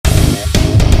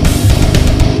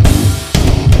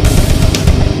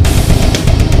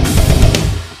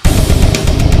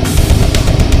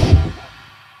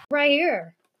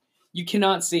You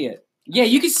cannot see it. Yeah,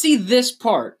 you can see this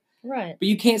part. Right. But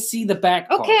you can't see the back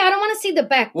part. Okay, I don't want to see the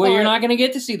back part. Well, you're not going to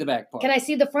get to see the back part. Can I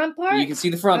see the front part? You can see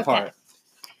the front part.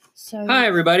 So, hi,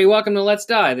 everybody. Welcome to Let's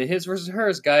Die, the His versus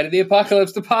Hers Guide to the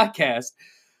Apocalypse, the podcast.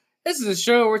 This is a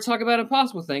show where we talk about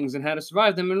impossible things and how to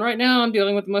survive them. And right now, I'm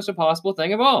dealing with the most impossible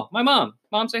thing of all. My mom.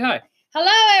 Mom, say hi.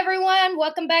 Hello, everyone.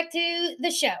 Welcome back to the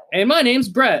show. And my name's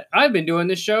Brett. I've been doing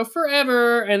this show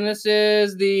forever, and this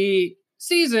is the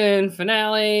season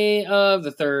finale of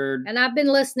the third. And I've been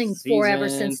listening forever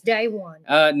since day one.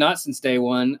 Not since day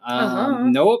one.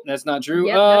 Nope, that's not true.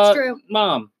 Yep, that's true.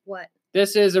 Mom. What?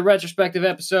 This is a retrospective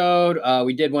episode.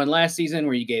 We did one last season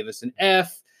where you gave us an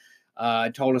F.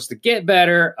 Told us to get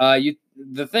better.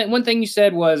 One thing you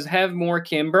said was have more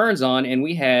Kim Burns on, and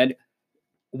we had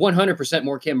 100%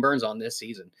 more Kim Burns on this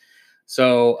season.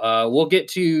 So we'll get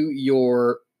to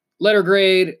your letter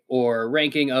grade or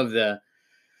ranking of the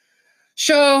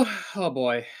show. Oh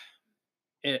boy,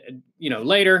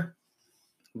 later.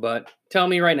 But tell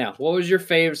me right now, what was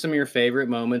some of your favorite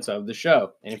moments of the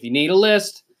show? And if you need a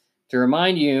list to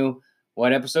remind you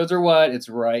what episodes are what, it's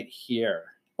right here.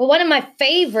 Well, one of my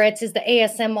favorites is the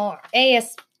ASMR,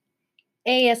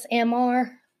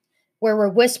 where we're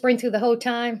whispering through the whole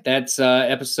time. That's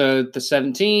episode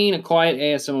 17, A Quiet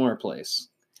ASMR Place.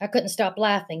 I couldn't stop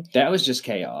laughing. That was just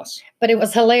chaos. But it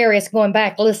was hilarious going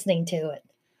back listening to it.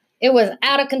 It was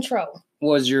out of control.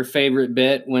 Was your favorite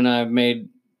bit when I made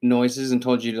noises and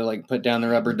told you to put down the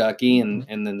rubber ducky and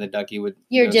then the ducky would...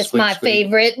 You're just my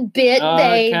favorite bit,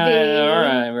 baby. Okay. All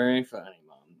right. Very funny,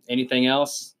 Mom. Anything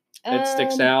else that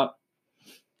sticks out?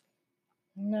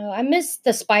 No, I missed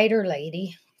the spider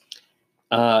lady.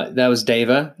 That was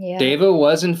Dava. Yeah. Dava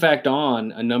was, in fact,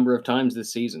 on a number of times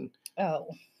this season. Oh.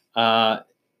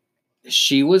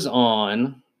 She was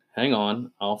on... Hang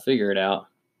on. I'll figure it out.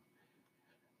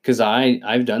 Because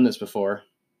I've done this before.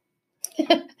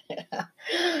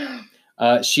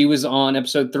 She was on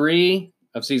episode 3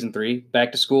 of season 3,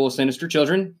 Back to School, Sinister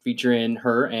Children, featuring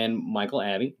her and Michael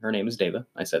Abbey. Her name is Dava.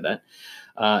 I said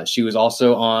that. She was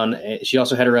also she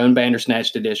also had her own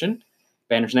Bandersnatch edition,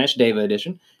 Bandersnatch Dava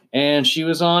edition. And she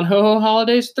was on Ho Ho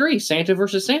Holidays 3, Santa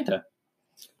versus Santa.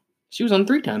 She was on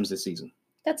 3 times this season.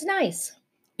 That's nice.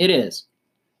 It is.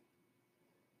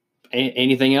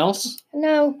 Anything else?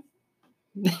 No.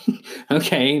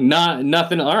 Okay,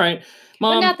 nothing. All right.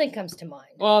 Mom, but nothing comes to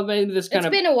mind. Well, maybe this kind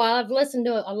It's been a while. I've listened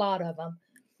to a lot of them.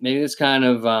 Maybe this kind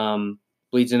of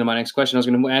bleeds into my next question. I was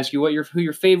going to ask you who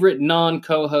your favorite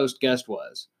non-co-host guest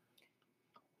was.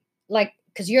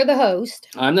 Because you're the host.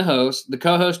 I'm the host. The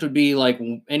co-host would be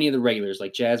any of the regulars.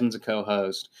 Like Jasmine's a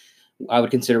co-host. I would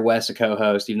consider Wes a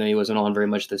co-host, even though he wasn't on very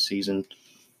much this season.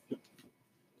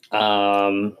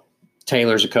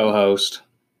 Taylor's a co-host.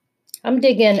 I'm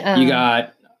digging. You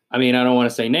got... I don't want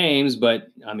to say names,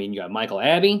 but you got Michael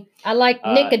Abbey. I like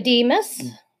Nicodemus.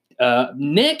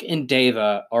 Nick and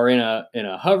Dava are in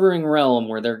a hovering realm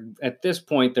where they're at this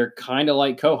point they're kind of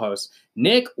like co-hosts.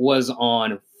 Nick was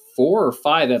on 4 or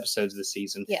 5 episodes this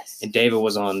season. Yes. And Dava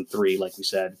was on 3, like we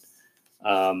said.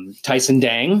 Tyson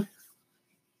Dang.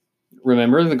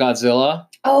 Remember the Godzilla?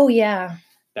 Oh yeah.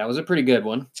 That was a pretty good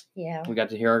one. Yeah. We got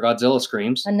to hear our Godzilla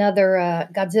screams. Another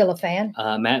Godzilla fan.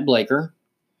 Matt Blaker,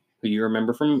 who you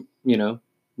remember from,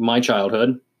 my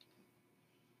childhood.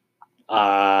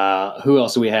 Who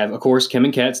else do we have? Of course, Kim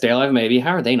and Kat, Stay Alive Maybe.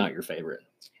 How are they not your favorite?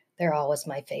 They're always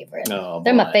my favorite. Oh,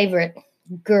 they're my favorite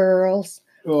girls.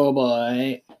 Oh,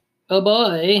 boy. Oh,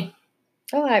 boy.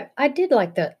 Oh, I did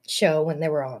like the show when they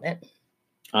were on it.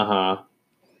 Uh-huh.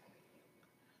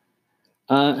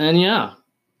 And yeah.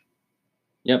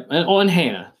 Yep. And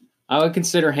Hannah. I would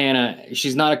consider Hannah,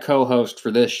 she's not a co-host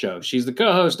for this show. She's the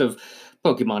co-host of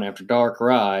Pokemon After Dark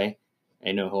Rye,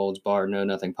 a No Holds Barred, No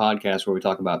Nothing podcast where we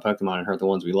talk about Pokemon and hurt the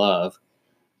ones we love.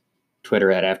 Twitter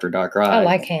at After Dark Rye. I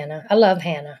like Hannah. I love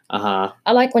Hannah. Uh-huh.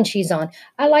 I like when she's on.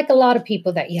 I like a lot of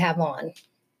people that you have on.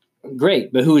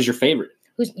 Great, but who is your favorite?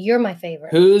 You're my favorite.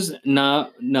 Who's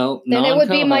no Then it would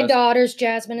be my daughters,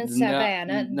 Jasmine and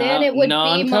Savannah. Then it would be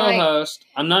my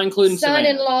I'm not including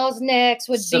son-in-laws next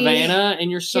would Savannah be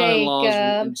and your son-in-laws.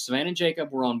 Jacob. Savannah and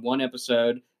Jacob were on one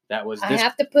episode. That was I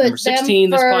have to put number 16.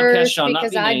 them This podcast first shall not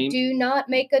because be named. I do not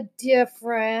make a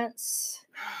difference.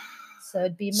 So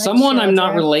it'd be my someone children. I'm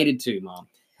not related to, Mom.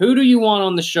 Who do you want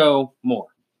on the show more?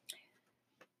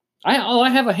 I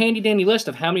have a handy dandy list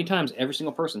of how many times every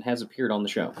single person has appeared on the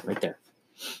show right there.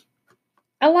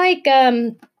 I like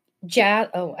I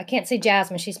can't say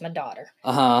Jasmine, she's my daughter.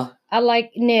 Uh-huh. I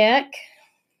like Nick.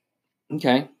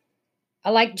 Okay.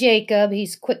 I like Jacob.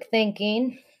 He's quick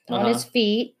thinking, on his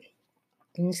feet.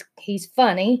 He's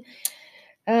funny.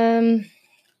 I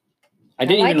I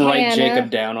didn't like even write Hannah. Jacob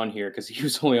down on here because he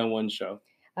was only on one show.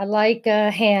 I like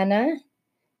Hannah,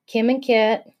 Kim and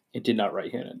Kit, It did not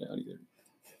write Hannah down either.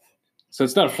 So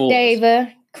it's not a full list.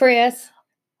 Dava, Chris.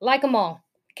 Like them all.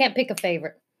 Can't pick a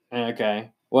favorite.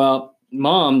 Okay. Well,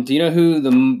 Mom, do you know who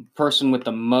the person with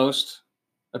the most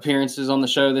appearances on the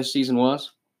show this season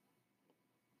was?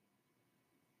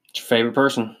 What's your favorite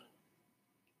person?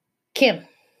 Kim.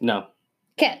 No.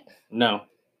 Kit. No.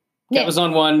 Nick. Kat was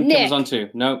on one. Nick. Kim was on two.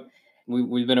 Nope.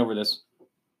 We've been over this.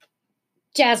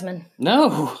 Jasmine.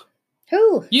 No.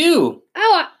 Who? You.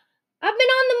 Oh, I've been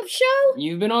on the show?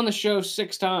 You've been on the show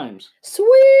 6 times.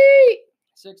 Sweet.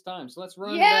 6 times. So let's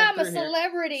run Yeah, back I'm a through here.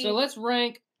 celebrity. So let's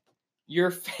rank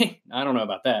your I don't know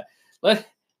about that. That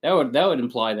would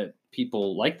imply that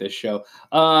people like this show.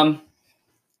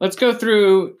 Let's go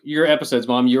through your episodes,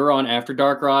 Mom. You were on After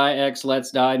Darkrai X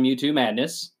Let's Die Mewtwo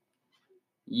Madness.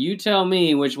 You tell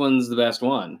me which one's the best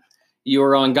one. You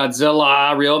were on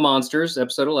Godzilla Real Monsters,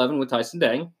 episode 11 with Tyson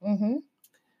Day. Mm-hmm.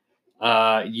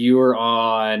 You were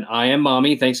on I Am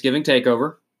Mommy Thanksgiving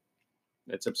Takeover.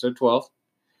 That's episode 12.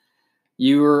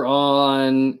 You were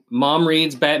on Mom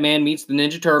Reads Batman Meets the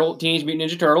Teenage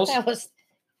Mutant Ninja Turtles. That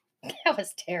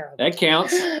was terrible. That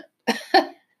counts.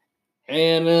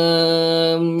 And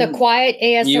The Quiet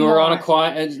ASMR. you were on a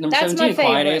quiet number That's 17, my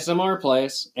Quiet favorite. ASMR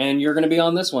Place, and you're going to be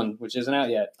on this one, which isn't out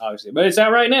yet, obviously, but it's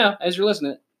out right now as you're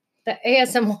listening. The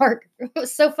ASMR. It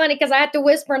was so funny because I had to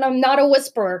whisper and I'm not a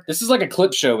whisperer. This is like a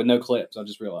clip show with no clips. I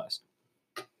just realized.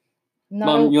 No.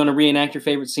 Mom, you want to reenact your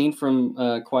favorite scene from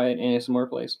Quiet ASMR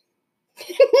Place?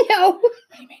 No. What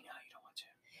do you mean? No, you don't want to.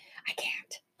 I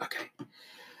can't. Okay.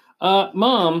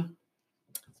 Mom,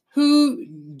 who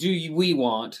do we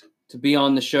want to be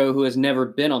on the show who has never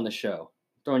been on the show?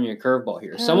 Throwing you a curveball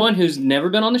here. Someone who's never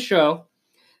been on the show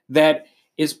that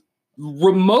is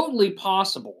remotely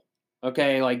possible.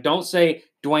 Okay, like don't say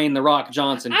Dwayne The Rock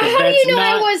Johnson. How do you know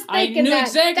I was thinking I knew that?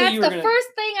 exactly That's you were the first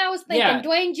thing I was thinking. Yeah,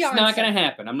 Dwayne Johnson. It's not going to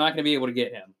happen. I'm not going to be able to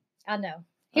get him. I know.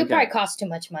 He'll Okay. probably cost too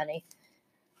much money.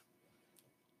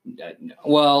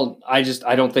 Well, I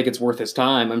don't think it's worth his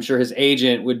time. I'm sure his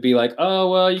agent would be like, oh,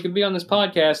 well, you can be on this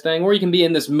podcast thing, or you can be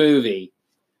in this movie.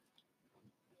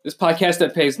 This podcast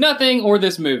that pays nothing, or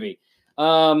this movie.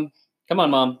 Come on,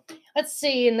 Mom. Let's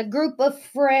see. In the group of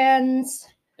friends.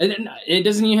 It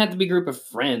doesn't even have to be a group of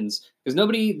friends, because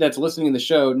nobody that's listening to the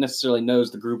show necessarily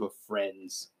knows the group of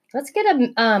friends. Let's get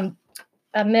a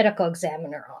medical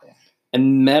examiner on. A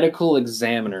medical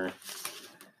examiner.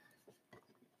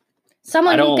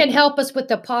 Someone who can help us with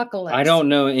the apocalypse. I don't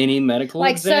know any medical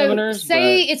examiners. So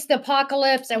say it's the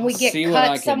apocalypse and we get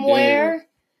cut somewhere.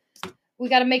 We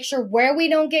got to make sure where we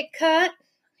don't get cut.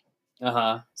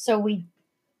 So we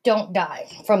don't die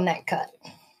from that cut.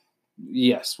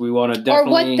 Yes, we want to definitely.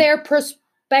 Or what their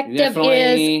perspective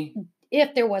is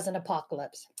if there was an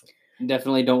apocalypse.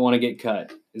 Definitely don't want to get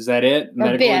cut. Is that it?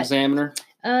 Medical examiner?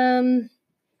 How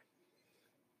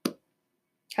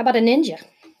about a ninja?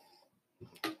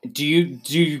 Do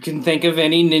you can think of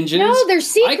any ninjas? No, they're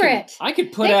secret. I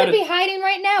could put they out. They could be hiding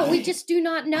right now. We just do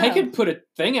not know. I could put a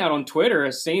thing out on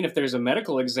Twitter, seeing if there's a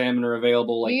medical examiner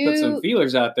available. Like put some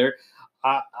feelers out there.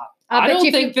 I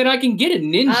don't think that I can get a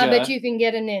ninja. I bet you can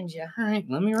get a ninja. All right,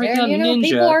 let me write down ninja.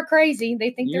 People are crazy.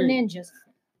 They think they're ninjas.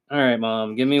 All right,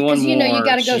 Mom, give me one more. Because you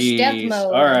got to go stealth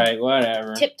mode. All right,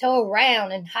 whatever. Tiptoe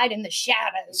around and hide in the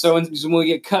shadows. So when we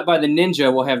get cut by the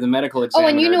ninja, we'll have the medical examiner. Oh,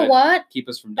 and you know what? Keep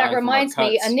us from dying. That reminds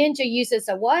me, a ninja uses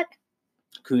a what?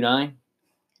 Kunai?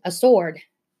 A sword.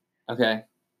 Okay.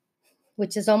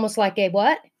 Which is almost like a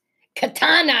what?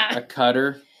 Katana. A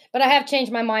cutter. But I have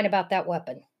changed my mind about that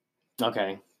weapon.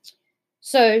 Okay.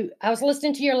 So I was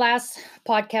listening to your last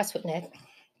podcast with Nick.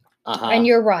 And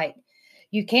you're right.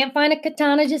 You can't find a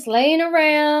katana just laying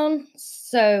around.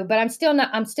 So, but I'm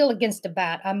still against a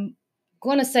bat. I'm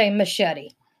going to say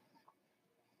machete.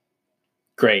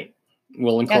 Great.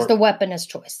 As the weapon as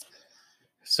choice.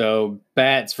 So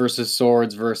bats versus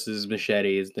swords versus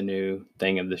machete is the new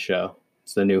thing of the show.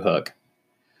 It's the new hook.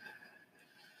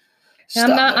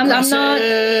 I'm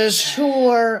not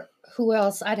sure who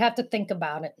else. I'd have to think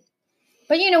about it.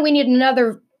 But, we need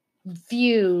another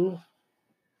view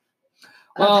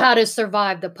of how to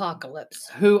survive the apocalypse.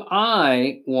 Who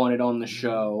I wanted on the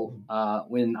show,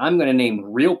 when I'm going to name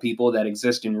real people that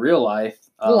exist in real life,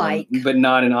 but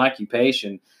not in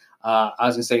occupation. I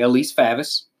was going to say Elise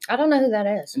Favis. I don't know who that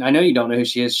is. And I know you don't know who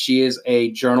she is. She is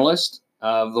a journalist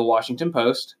of the Washington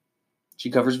Post.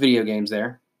 She covers video games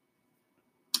there.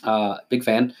 Big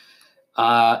fan.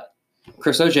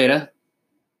 Chris Ojeda.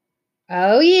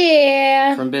 Oh,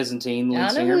 yeah. From Byzantine. Lead I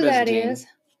know singer who Byzantine. that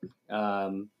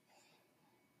is.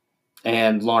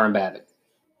 And Lauren Babbitt.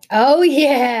 Oh,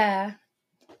 yeah.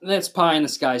 that's pie in the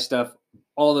sky stuff.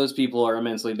 All those people are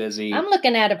immensely busy. I'm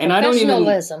looking at a And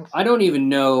professionalism. I don't even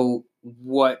know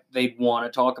what they'd want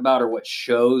to talk about or what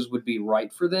shows would be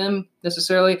right for them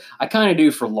necessarily. I kind of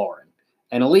do for Lauren.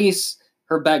 And Elise,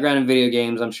 her background in video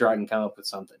games, I'm sure I can come up with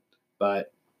something.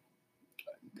 But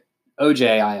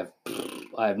OJ,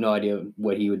 I have no idea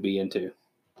what he would be into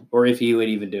or if he would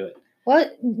even do it.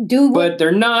 But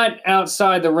they're not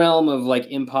outside the realm of like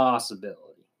impossibility.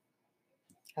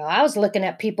 Oh, I was looking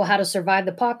at people how to survive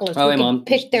the apocalypse. Oh, hey, Mom.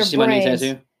 Pick their brains. My new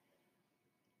tattoo?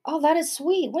 Oh, that is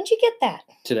sweet. When'd you get that?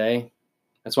 Today.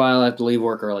 That's why I'll have to leave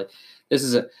work early. That's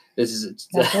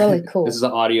really cool. This is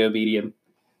an audio medium.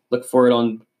 Look for it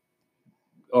on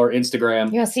or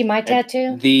Instagram. You want to see my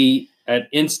tattoo?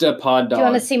 At InstaPod Dog. Do you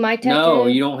want to see my tattoo? No,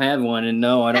 you don't have one, and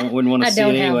no, wouldn't want to see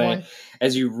it anyway. One.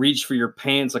 As you reach for your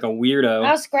pants like a weirdo.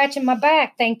 I was scratching my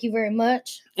back. Thank you very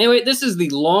much. Anyway, this is the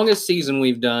longest season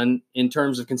we've done in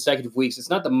terms of consecutive weeks. It's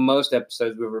not the most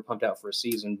episodes we've ever pumped out for a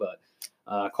season, but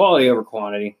quality over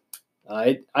quantity.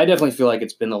 I definitely feel like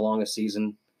it's been the longest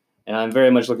season, and I'm very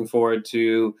much looking forward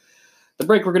to the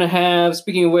break we're going to have.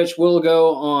 Speaking of which, we'll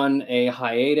go on a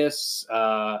hiatus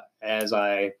as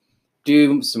I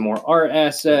do some more art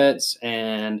assets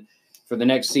and for the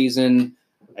next season,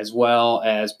 as well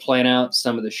as plan out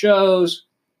some of the shows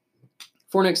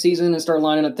for next season and start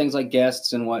lining up things like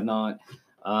guests and whatnot.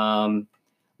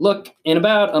 Look, in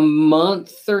about a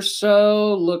month or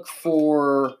so, look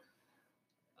for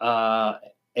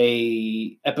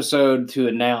a episode to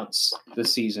announce the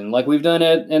season. Like we've done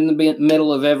it in the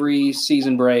middle of every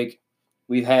season break.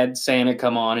 We've had Santa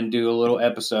come on and do a little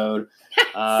episode.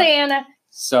 Santa.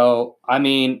 So, I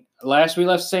mean, last we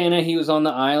left Santa, he was on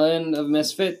the island of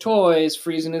misfit toys,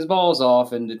 freezing his balls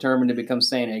off and determined to become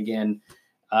Santa again.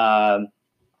 I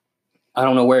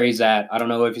don't know where he's at. I don't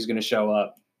know if he's going to show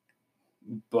up.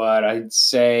 But I'd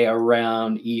say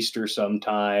around Easter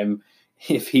sometime,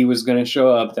 if he was going to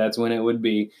show up, that's when it would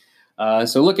be.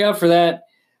 So look out for that.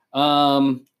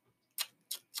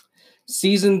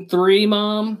 Season 3,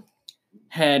 Mom,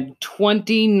 had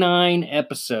 29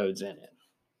 episodes in it.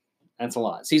 That's a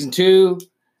lot. Season 2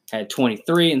 had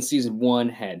 23, and Season 1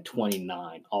 had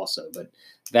 29 also. But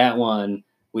that one,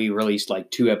 we released like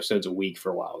 2 episodes a week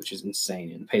for a while, which is insane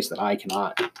in a pace that I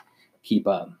cannot keep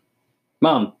up.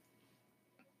 Mom.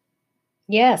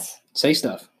 Yes. Say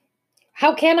stuff.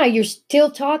 How can I? You're still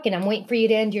talking. I'm waiting for you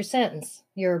to end your sentence.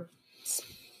 You're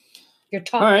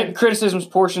talking. All right. Criticisms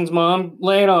portions, Mom.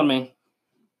 Lay it on me.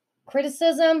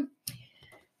 Criticism?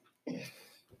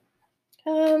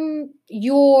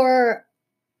 Your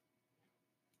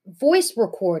voice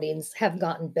recordings have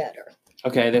gotten better.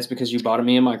 Okay, that's because you bought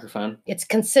me a microphone. It's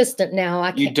consistent now.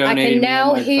 I can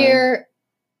now hear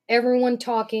everyone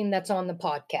talking that's on the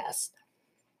podcast.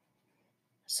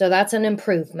 So that's an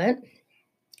improvement.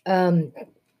 Other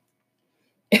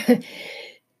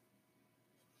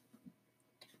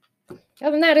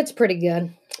than that, it's pretty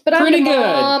good. But I'm the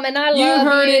mom, and I love you. You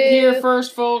heard it here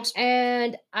first, folks.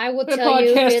 And I will tell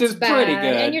you if it's bad. Pretty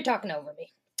good. And you're talking over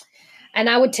me. And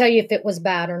I would tell you if it was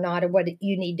bad or not, or what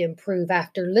you need to improve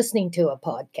after listening to a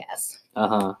podcast.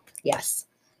 Uh-huh. Yes.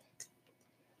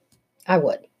 I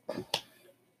would.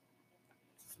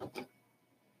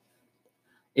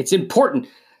 It's important.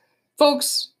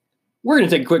 Folks, we're going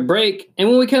to take a quick break. And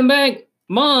when we come back,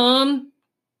 Mom,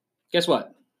 guess what?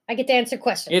 I get to answer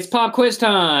questions. It's pop quiz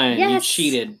time. Yes. You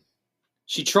cheated.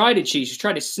 She tried to cheat. She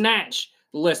tried to snatch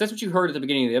the list. That's what you heard at the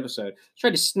beginning of the episode. She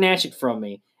tried to snatch it from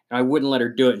me, and I wouldn't let her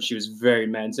do it. And she was very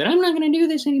mad and said, I'm not going to do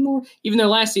this anymore. Even though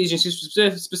last season she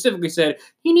specifically said,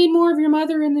 you need more of your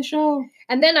mother in the show.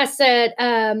 And then I said,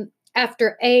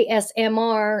 after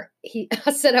ASMR,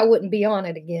 I said I wouldn't be on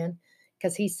it again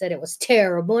because he said it was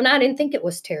terrible, and I didn't think it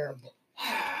was terrible.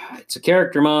 It's a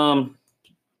character, Mom.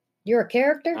 You're a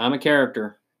character? I'm a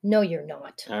character. No, you're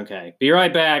not. Okay. Be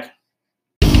right back.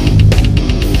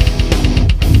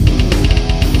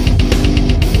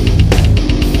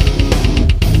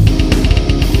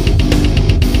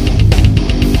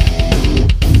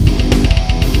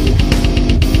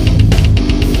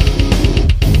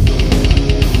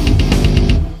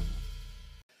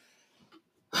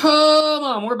 Oh,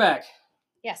 Mom, we're back.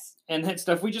 Yes. And that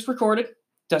stuff we just recorded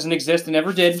doesn't exist and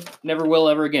never did, never will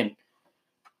ever again.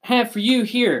 Have for you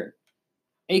here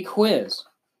a quiz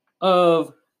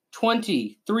of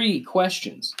 23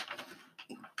 questions.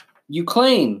 You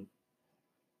claim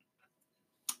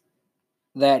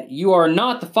that you are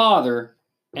not the father,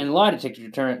 and the lie detector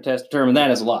test determined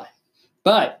that as a lie.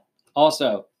 But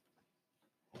also,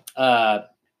 what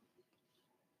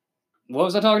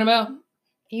was I talking about?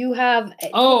 You have...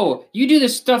 you do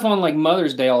this stuff on like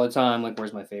Mother's Day all the time. Like,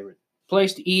 where's my favorite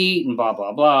place to eat and blah,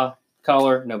 blah, blah.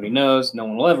 Color, nobody knows. No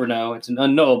one will ever know. It's an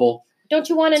unknowable. Don't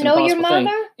you want to know your mother?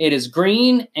 Thing. It is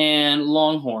green and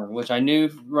longhorn, which I knew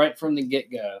right from the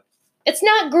get-go. It's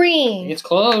not green. It's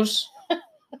close.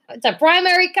 It's a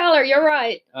primary color. You're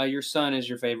right. Your son is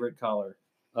your favorite color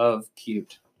of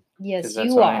cute. Yes,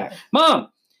 you are. Mom,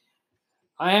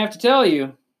 I have to tell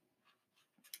you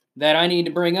that I need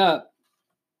to bring up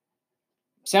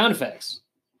sound effects.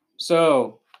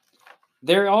 So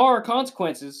there are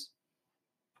consequences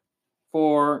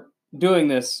for doing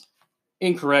this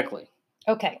incorrectly.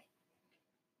 Okay.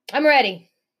 I'm ready.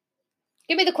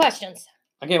 Give me the questions.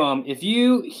 Okay, Mom. If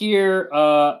you hear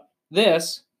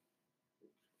this,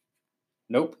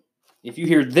 nope. If you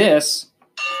hear this,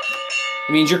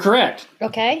 it means you're correct.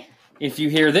 Okay. If you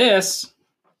hear this,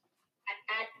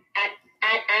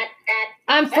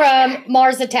 I'm from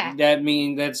Mars Attack. That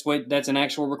means that's an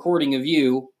actual recording of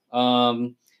you,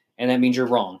 and that means you're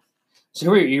wrong. So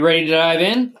are you ready to dive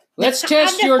in? Let's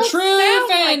test your true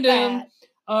fandom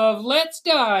of Let's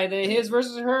Die, the His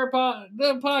versus Her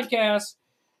the podcast.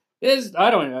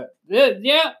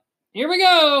 Yeah, here we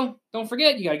go. Don't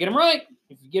forget, you got to get them right.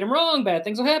 If you get them wrong, bad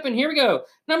things will happen. Here we go.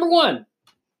 Number 1.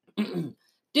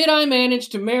 Did I manage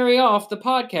to marry off the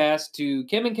podcast to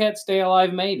Kim and Kat Stay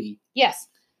Alive Maybe? Yes.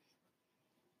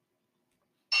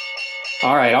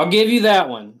 All right, I'll give you that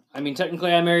one. I mean,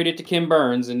 technically, I married it to Kim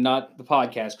Burns and not the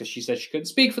podcast because she said she couldn't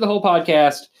speak for the whole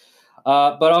podcast.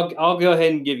 But I'll go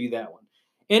ahead and give you that one.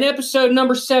 In episode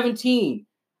number 17,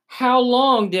 how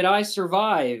long did I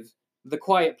survive The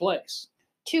Quiet Place?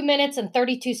 2 minutes and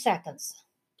 32 seconds.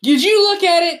 Did you look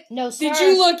at it? No, sir. Did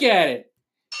you look at it?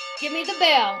 Give me the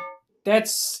bell.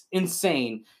 That's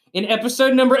insane. In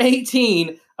episode number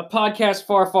 18, A Podcast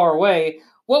Far, Far Away,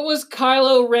 what was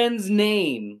Kylo Ren's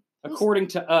name, according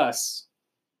to us?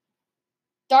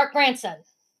 Dark grandson.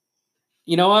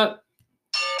 You know what?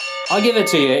 I'll give it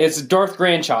to you. It's Darth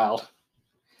Grandchild.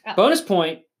 Oh. Bonus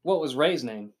point, what was Rey's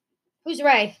name? Who's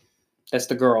Rey? That's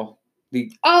the girl.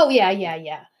 Oh,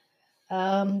 yeah.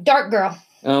 Dark girl.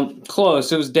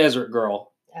 Close. It was Desert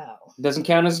Girl. Oh. Doesn't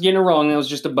count as getting it wrong. That was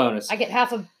just a bonus. I get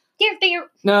half of...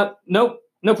 Nope.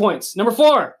 No points. Number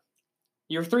 4.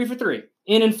 You're 3 for 3.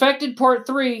 In Infected Part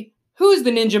 3, who is the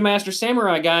Ninja Master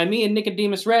Samurai guy me and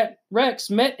Nicodemus Rex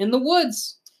met in the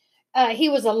woods? He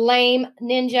was a lame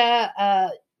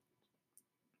ninja.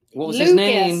 What was Lucas. his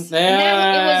name? It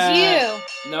was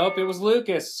you. Nope, it was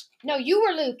Lucas. No, you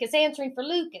were Lucas, answering for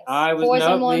Lucas. I was.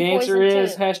 Nope, the answer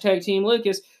is hashtag Team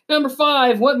Lucas. Number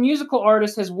 5, what musical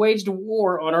artist has waged a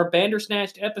war on our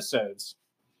Bandersnatched episodes?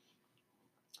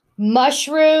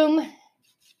 Mushroom.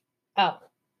 Oh,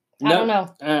 I don't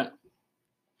know.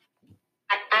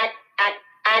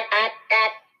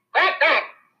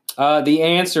 The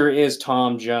answer is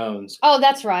Tom Jones. Oh,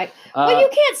 that's right. Well, you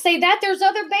can't say that. There's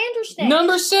other Bandersnatch.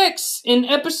 Number 6, in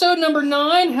episode number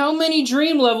 9, how many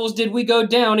dream levels did we go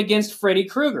down against Freddy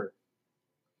Krueger?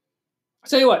 I'll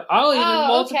tell you what, I'll even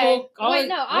multiple. Okay.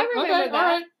 I remember that.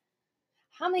 All right.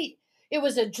 How many? It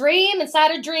was a dream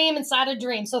inside a dream inside a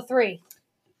dream. So 3.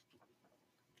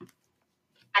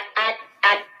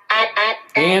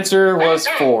 The answer was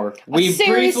 4. We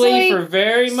briefly, for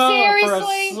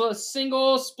a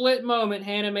single split moment,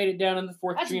 Hannah made it down in the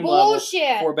 4th dream level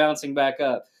before bouncing back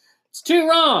up. It's 2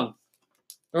 wrong.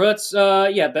 Or that's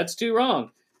 2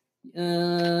 wrong.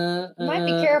 Might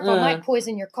be careful. I might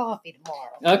poison your coffee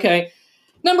tomorrow. Okay.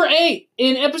 Number 8,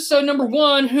 in episode number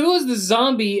 1, who was the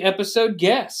zombie episode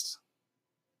guest?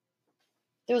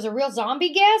 There was a real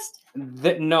zombie guest?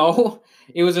 No.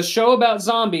 It was a show about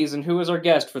zombies, and who was our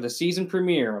guest for the season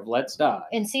premiere of Let's Die?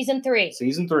 In season 3.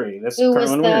 Season 3. That's who was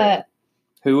the...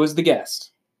 Who was the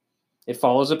guest? It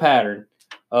follows a pattern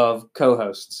of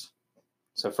co-hosts.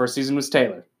 So first season was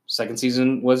Taylor. Second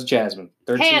season was Jasmine.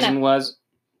 Third season was...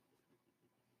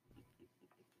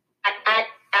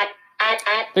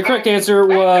 The correct answer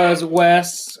was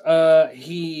Wes.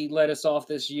 He led us off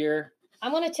this year.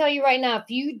 I'm going to tell you right now, if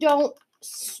you don't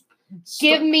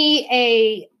give me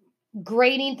a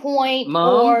grading point,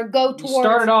 Mom, or go towards... You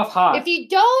started off hot. If you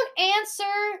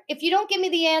don't give me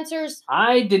the answers...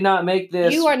 I did not make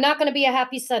this... You are not going to be a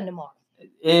happy son tomorrow.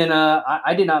 And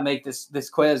I did not make this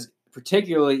quiz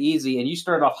particularly easy, and you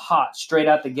started off hot straight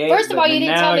out the gate. First of all, you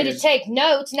didn't tell me to take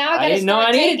notes. Now I got to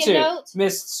start taking notes.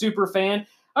 Miss Superfan.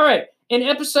 All right. In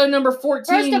episode number 14...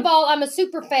 First of all, I'm a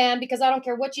super fan because I don't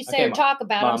care what you say or talk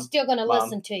about. Mom, I'm still going to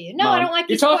listen to you. No, I don't like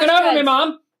You're talking over me,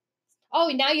 Mom. Oh,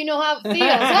 now you know how it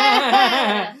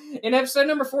feels. In episode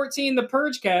number 14, the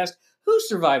Purge cast, who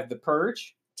survived the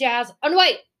Purge?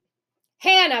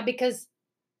 Hannah, because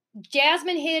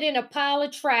Jasmine hid in a pile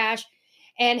of trash,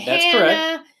 and That's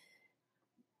correct.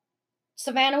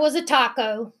 Savannah was a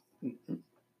taco.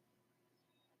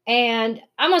 And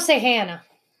I'm going to say Hannah.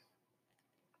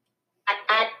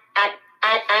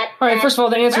 All right, first of all,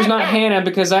 the answer is not Hannah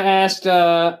because I asked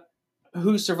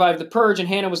who survived the purge, and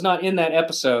Hannah was not in that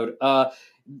episode.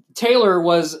 Taylor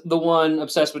was the one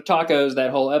obsessed with tacos that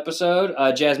whole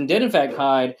episode. Jasmine did, in fact,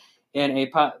 hide in a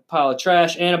pile of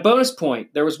trash. And a bonus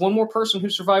point, there was one more person who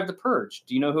survived the purge.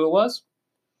 Do you know who it was?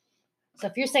 So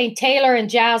if you're saying Taylor and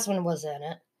Jasmine was in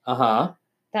it,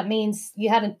 that means you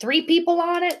had 3 people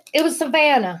on it? It was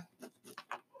Savannah.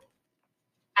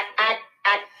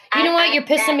 You know what? You're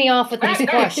pissing me off with these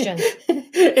questions.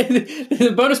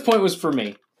 The bonus point was for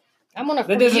me. I'm going to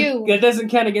for you. That doesn't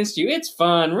count against you. It's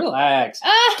fun. Relax.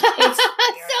 It's so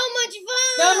much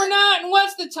fun. No, we're not. And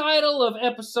what's the title of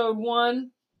episode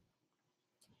 1?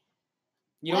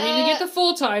 You don't need to get the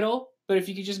full title, but if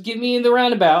you could just give me the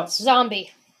roundabouts.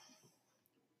 Zombie.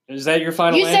 Is that your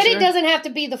final answer? You said it doesn't have to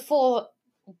be the full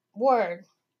word.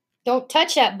 Don't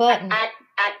touch that button.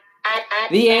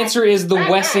 The answer is The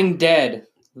Wessing Dead.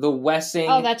 The Wessing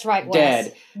Oh, that's right, Wes.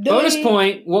 Dead. Bonus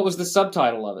point, what was the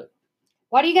subtitle of it?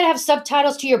 Why do you got to have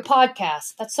subtitles to your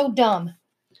podcast? That's so dumb.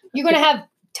 You're going to have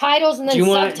titles and then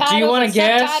subtitles. Do you want to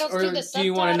guess, or do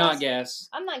you want to not guess?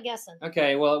 I'm not guessing.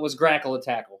 Okay, well, it was Grackle a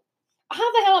Tackle. How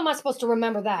the hell am I supposed to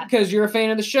remember that? Because you're a fan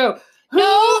of the show.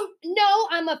 No,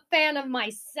 I'm a fan of my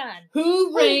son.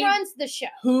 Who runs the show?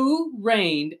 Who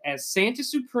reigned as Santa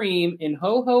Supreme in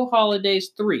Ho Ho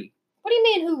Holidays 3? What do you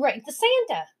mean who reigned? The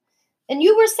Santa. And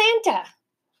you were Santa.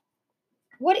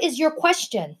 What is your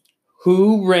question?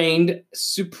 Who reigned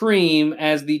supreme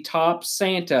as the top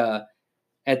Santa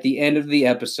at the end of the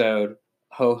episode,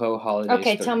 Ho Ho Holidays 3?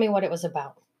 Okay, tell me what it was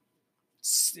about.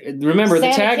 Remember, the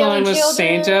tagline was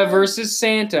children. Santa versus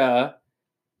Santa.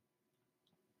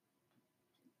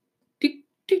 Ow,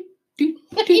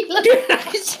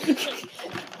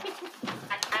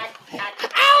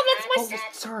 that's my...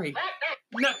 sorry.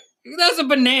 No, that's a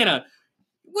banana.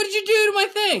 What did you do to my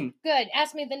thing? Good.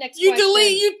 Ask me the next question.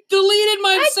 You deleted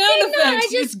my sound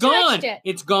effects. It's gone.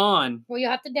 It's gone. Well,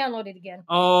 you'll have to download it again.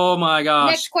 Oh my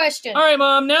gosh. Next question. All right,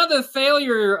 Mom. Now the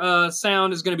failure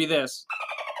sound is going to be this.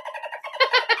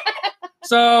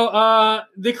 So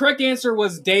the correct answer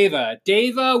was Deva.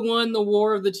 Deva won the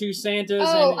War of the Two Santas.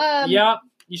 Yep.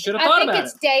 You should have thought about it. I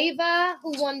think it's Deva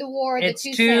who won the War of the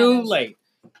Two Santas. It's too late.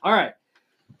 All right.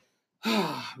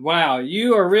 Wow,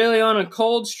 you are really on a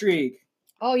cold streak.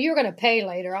 Oh, you're going to pay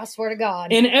later, I swear to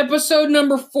God. In episode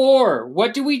number 4,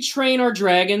 what do we train our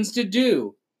dragons to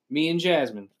do? Me and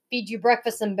Jasmine. Feed you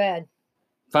breakfast in bed.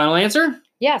 Final answer?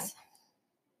 Yes.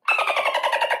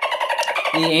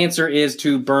 The answer is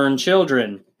to burn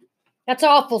children. That's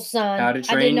awful, son. How to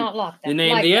train. I did not like that. The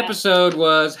name of the episode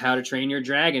was How to Train Your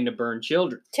Dragon to Burn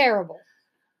Children. Terrible.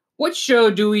 What show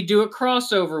do we do a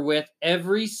crossover with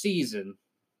every season?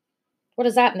 What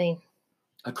does that mean?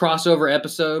 A crossover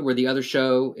episode where the other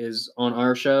show is on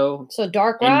our show. So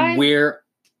Dark Ride? And we're...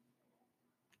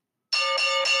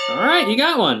 All right, you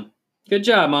got one. Good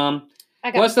job, Mom.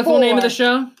 What's the full name of the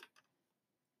show?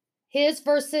 His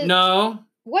versus... No.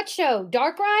 What show?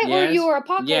 Dark Ride yes. or Your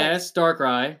Apocalypse? Yes, Dark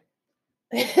Ride.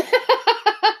 It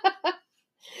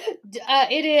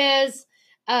is...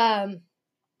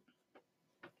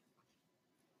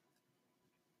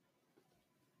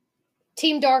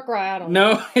 Team Dark Ride. I don't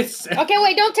know. No, it's... Okay,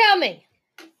 wait, don't tell me.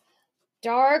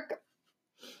 Dark...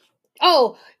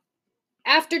 Oh,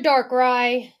 After Dark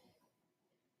Ride...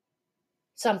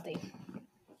 Something.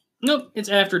 Nope, it's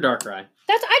After Dark Ride.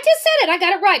 I just said it. I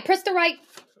got it right. Press the right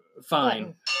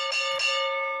Fine.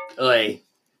 Oi.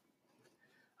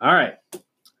 All right.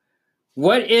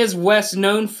 What is Wes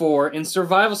known for in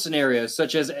survival scenarios,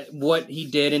 such as what he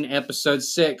did in episode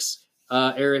 6,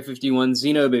 Area 51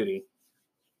 Xenobooty?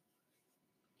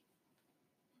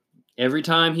 Every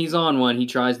time he's on one, he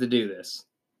tries to do this.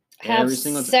 Have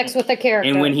sex with a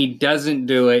character. And when he doesn't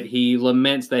do it, he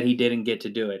laments that he didn't get to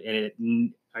do it.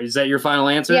 And is that your final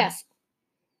answer? Yes.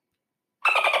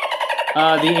 The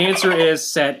answer is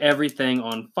set everything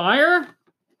on fire.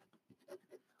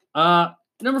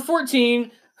 Number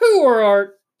 14, who are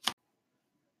our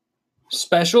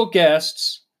special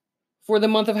guests for the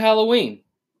month of Halloween?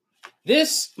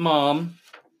 This, Mom,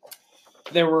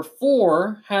 there were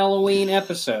 4 Halloween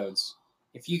episodes.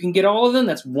 If you can get all of them,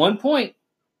 that's 1 point.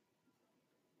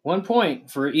 1 point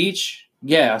for each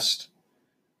guest.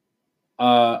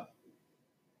 And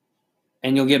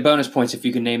you'll get bonus points if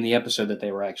you can name the episode that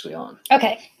they were actually on.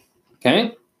 Okay.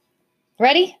 Okay?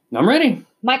 Ready? I'm ready.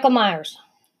 Michael Myers.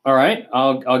 All right.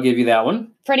 I'll give you that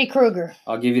one. Freddy Krueger.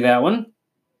 I'll give you that one.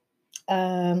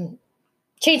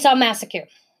 Chainsaw Massacre.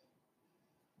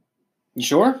 You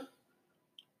sure?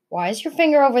 Why is your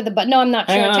finger over the button? No, I'm not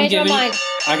Hang sure. on, Change my mind.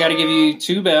 I got to give you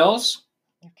 2 bells.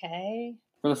 Okay.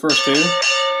 For the first 2.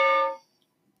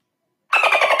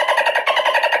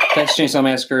 Texas Chainsaw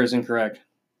Massacre is incorrect.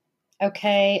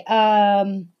 Okay.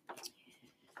 I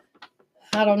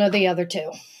don't know the other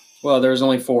 2. Well, there's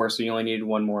only 4, so you only needed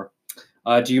 1 more.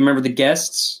 Do you remember the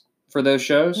guests for those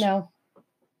shows? No.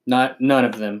 None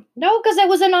of them. No, because it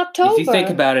was in October. If you think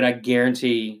about it, I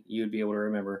guarantee you'd be able to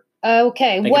remember.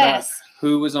 Okay, Think Wes.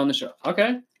 Who was on the show?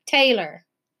 Okay. Taylor.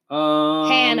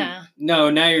 Hannah.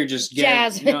 No, now you're just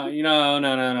Jasmine. No.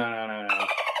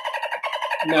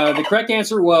 No, the correct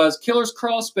answer was Killer's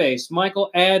Crawl Space. Michael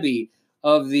Abbey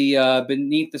of the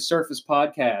Beneath the Surface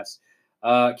podcast.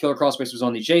 Killer Crawl Space was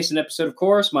on the Jason episode, of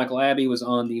course. Michael Abbey was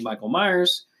on the Michael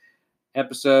Myers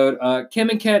episode. Kim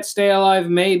and Kat Stay Alive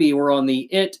Maybe were on the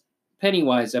It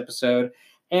Pennywise episode.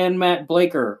 And Matt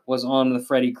Blaker was on the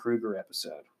Freddy Krueger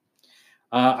episode.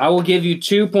 I will give you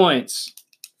 2 points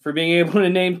for being able to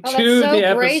name 2 of the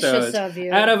episodes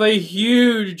out of a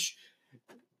huge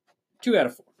 2 out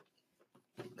of 4.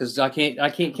 Because I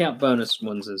can't count bonus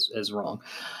ones as wrong.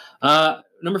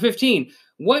 Number 15.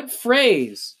 What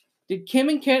phrase did Kim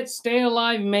and Kat Stay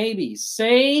Alive Maybe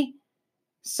say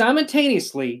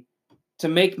simultaneously to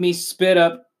make me spit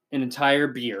up an entire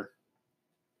beer?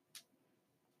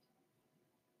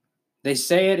 They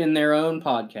say it in their own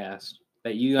podcast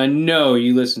that I know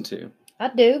you listen to. I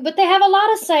do, but they have a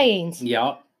lot of sayings.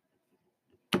 Yeah.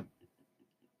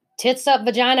 Tits up,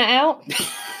 vagina out.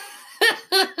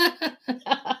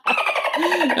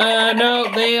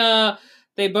 No,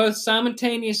 they both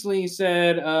simultaneously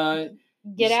said,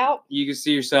 get out? You can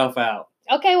see yourself out.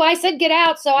 Okay, well, I said get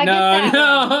out, so I get that.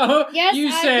 No, yes,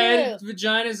 you said do.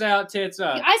 Vagina's out, tits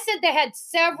up. I said they had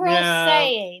several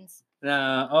sayings.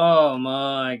 No, oh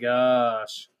my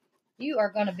gosh. You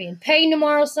are going to be in pain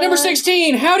tomorrow, son. Number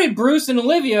 16. How did Bruce and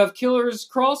Olivia of Killer's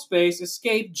Crawl Space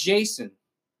escape Jason?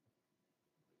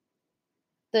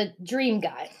 The dream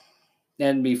guy.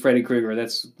 That'd be Freddy Krueger.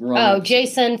 That's wrong. Oh,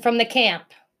 Jason from the camp.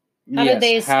 How did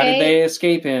they escape? How did they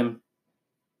escape him?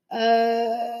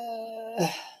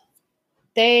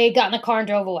 They got in a car and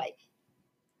drove away.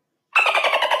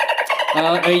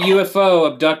 A UFO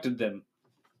abducted them.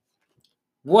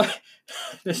 What?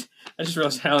 I just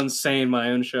realized how insane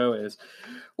my own show is.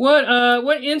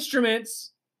 What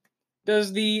instruments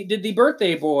did the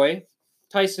birthday boy,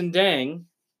 Tyson Dang,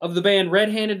 of the band Red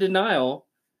Handed Denial,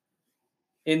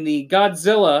 in the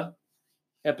Godzilla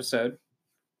episode,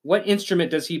 what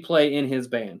instrument does he play in his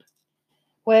band?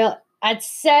 Well, I'd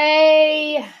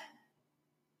say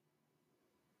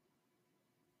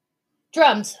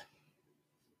drums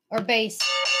or bass.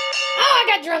 Oh, I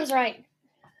got drums right.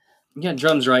 You got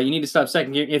drums right. You need to stop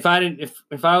second gear. If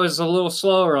I was a little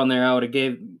slower on there, I would have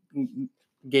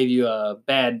gave you a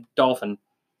bad dolphin.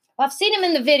 Well, I've seen him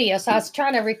in the video, so I was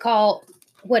trying to recall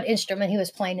what instrument he was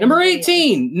playing. Number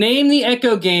 18. Name the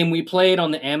Echo game we played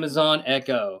on the Amazon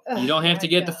Echo. You don't have to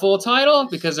get the full title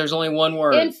because there's only one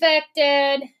word.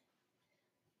 Infected.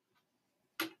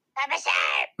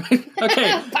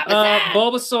 Okay.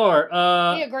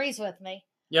 Bulbasaur. He agrees with me.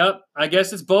 Yep. I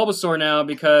guess it's Bulbasaur now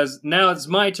because now it's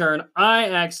my turn. I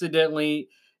accidentally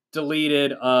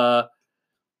deleted the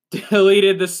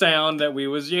sound that we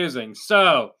was using.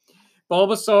 So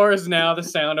Bulbasaur is now the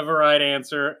sound of a right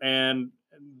answer, and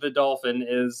the dolphin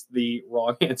is the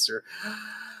wrong answer.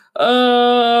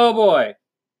 Oh boy.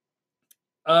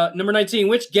 Number 19.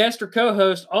 Which guest or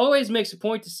co-host always makes a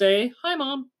point to say, "Hi,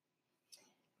 Mom"?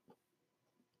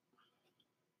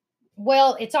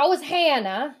 Well, it's always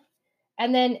Hannah,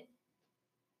 and then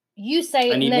you say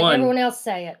it, and then everyone else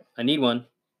say it. I need one.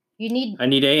 I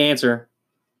need a answer.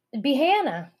 It'd be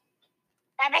Hannah.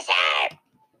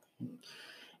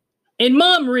 In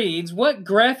Mom Reads, what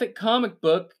graphic comic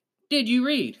book did you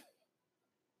read?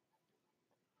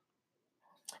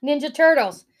 Ninja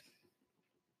Turtles.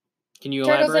 Can you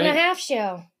elaborate? Turtles in a Half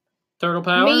Shell. Turtle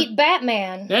Power? Meet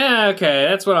Batman. Yeah, okay,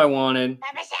 that's what I wanted.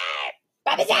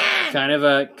 Babazan!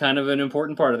 Kind of an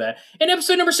important part of that. In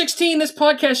episode number 16, this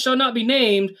podcast shall not be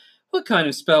named. What kind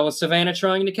of spell was Savannah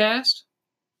trying to cast?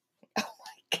 Oh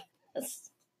my goodness.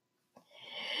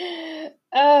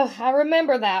 Oh, I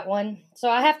remember that one. So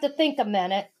I have to think a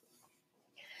minute.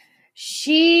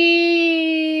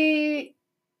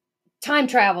 Time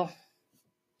travel.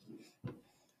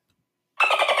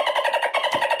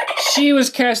 She was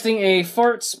casting a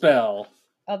fart spell.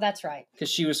 Oh, that's right. Because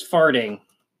she was farting.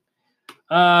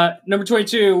 Number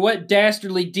 22. What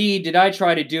dastardly deed did I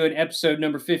try to do in episode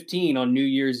number 15 on New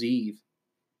Year's Eve?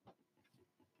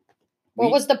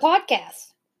 What was the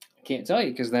podcast? Can't tell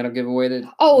you because that'll give away the.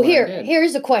 Oh,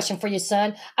 here's a question for you,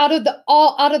 son. Out of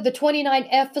the 29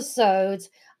 episodes,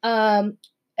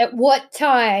 at what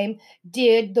time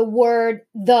did the word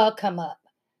 "the" come up?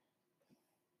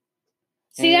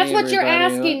 See, that's what you're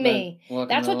asking me.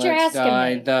 That's what you're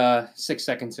asking me. The 6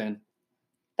 seconds in.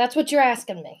 That's what you're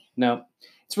asking me. No,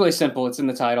 it's really simple. It's in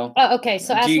the title. Oh, okay.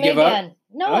 So ask me again.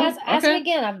 No, ask me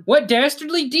again. What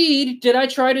dastardly deed did I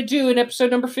try to do in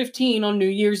episode number 15 on New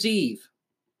Year's Eve?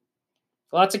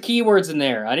 Lots of keywords in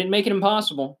there. I didn't make it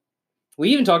impossible.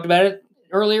 We even talked about it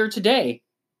earlier today.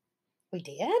 We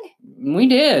did? We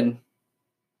did.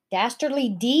 Dastardly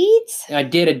deeds? I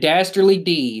did a dastardly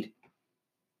deed.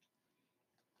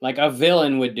 Like a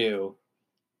villain would do.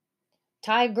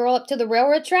 Tie a girl up to the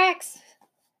railroad tracks?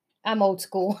 I'm old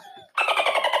school.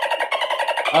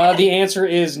 The answer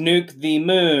is nuke the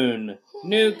moon.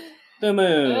 Nuke the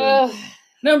moon. Ugh.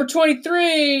 Number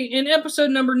 23, in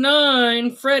episode number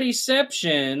 9,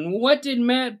 Freddyception, what did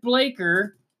Matt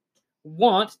Blaker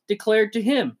want declared to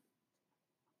him?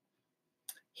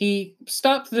 He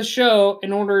stopped the show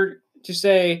in order to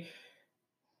say,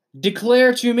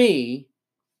 declare to me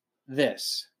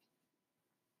this.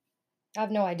 I have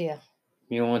no idea.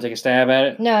 You don't want to take a stab at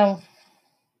it? No,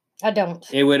 I don't.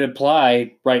 It would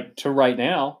apply right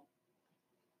now.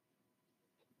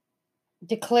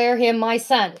 Declare him my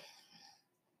son.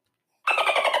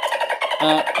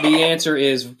 The answer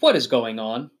is, what is going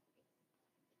on?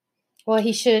 Well,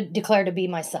 he should declare to be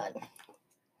my son.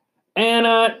 And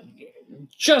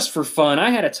just for fun,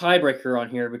 I had a tiebreaker on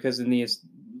here because in the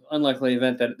unlikely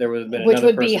event that there would have been another person.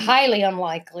 Which would be highly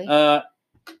unlikely.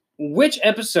 Which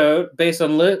episode, based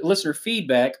on listener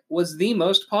feedback, was the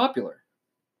most popular?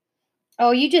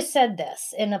 Oh, you just said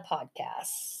this in a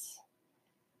podcast.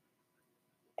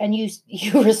 And you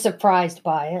were surprised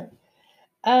by it.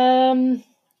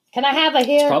 Can I have a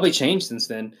hint? It's probably changed since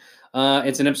then.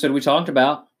 It's an episode we talked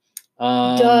about.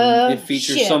 It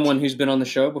features someone who's been on the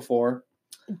show before.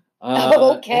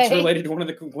 Okay. It's related to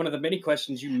one of the many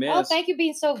questions you missed. Oh, thank you for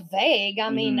being so vague. I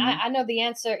mean, I know the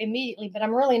answer immediately, but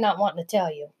I'm really not wanting to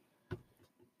tell you.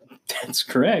 That's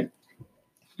correct.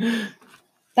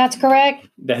 That's correct?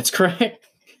 That's correct.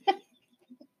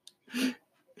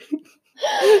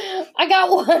 I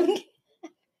got one.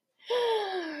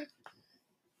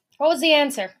 What was the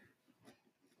answer?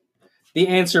 The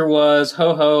answer was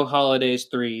Ho Ho Holidays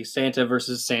 3, Santa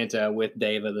versus Santa with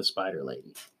Deva the Spider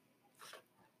Lady.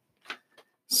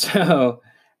 So,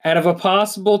 out of a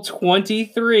possible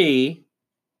 23,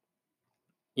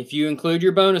 if you include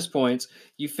your bonus points,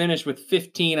 you finish with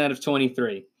 15 out of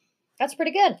 23. That's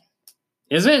pretty good.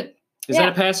 Is it? Is that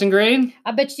a passing grade?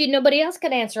 I bet you nobody else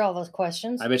could answer all those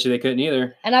questions. I bet you they couldn't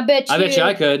either. And I bet you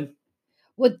I could.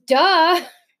 Well, duh.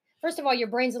 First of all, your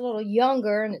brain's a little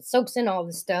younger and it soaks in all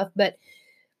this stuff, but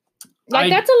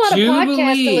that's a lot of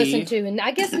podcasts to listen to. And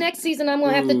I guess next season I'm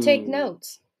going to have to take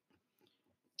notes.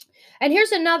 And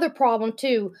here's another problem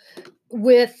too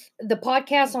with the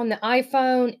podcast on the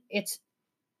iPhone. It's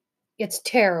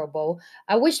terrible.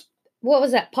 I wish, what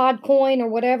was that, Podcoin or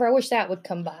whatever? I wish that would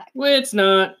come back. Well, it's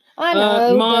not. I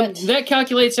know, Mom, that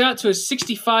calculates out to a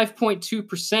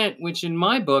 65.2%, which in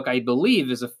my book, I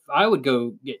believe I would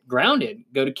go get grounded,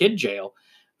 go to kid jail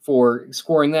for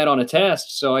scoring that on a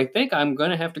test. So I think I'm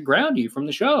going to have to ground you from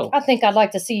the show. I think I'd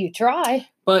like to see you try.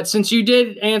 But since you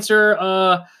did answer,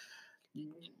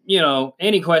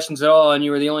 any questions at all, and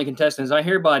you were the only contestants, I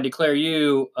hereby declare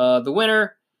you the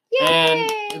winner. Yay!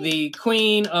 And the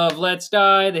queen of Let's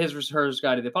Die, the His Hers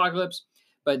Guide to the Apocalypse.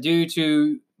 But due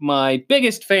to my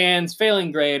biggest fans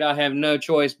failing grade, I have no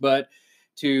choice but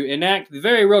to enact the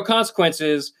very real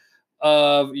consequences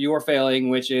of your failing,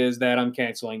 which is that I'm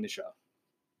canceling the show.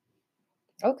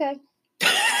 Okay.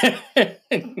 I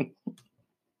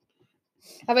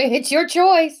mean, it's your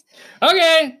choice.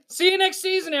 Okay. See you next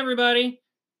season, everybody.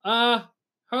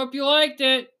 Hope you liked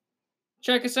it.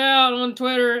 Check us out on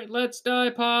Twitter at Let's Die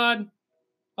Pod.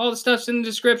 All the stuff's in the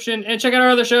description. And check out our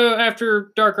other show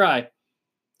after Dark Ride.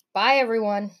 Bye,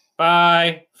 everyone.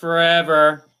 Bye.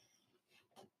 Forever.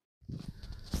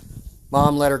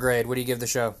 Mom, letter grade. What do you give the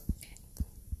show?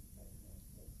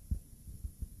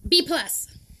 B+.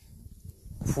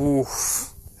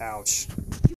 Oof. Ouch.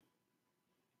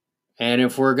 And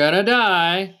if we're gonna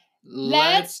die,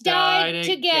 let's die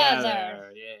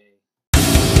together. Yay.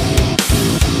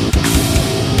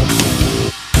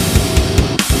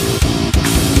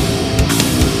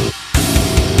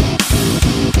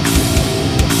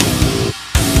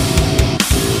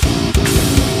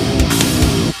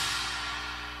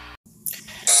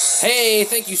 Hey,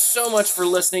 thank you so much for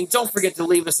listening. Don't forget to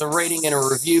leave us a rating and a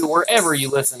review wherever you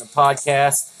listen to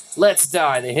podcasts. Let's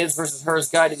Die, the His vs. Hers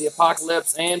Guide to the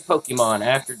Apocalypse, and Pokemon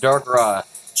After Dark Raw.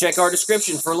 Check our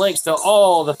description for links to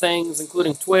all the things,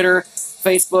 including Twitter,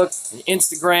 Facebook, and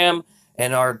Instagram,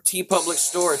 and our TeePublic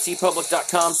store at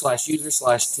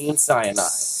teepublic.com/user/Team Cyanide.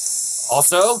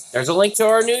 Also, there's a link to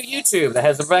our new YouTube that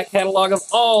has a back catalog of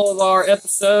all of our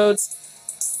episodes.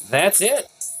 That's it.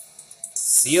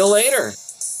 See you later.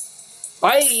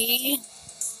 Bye.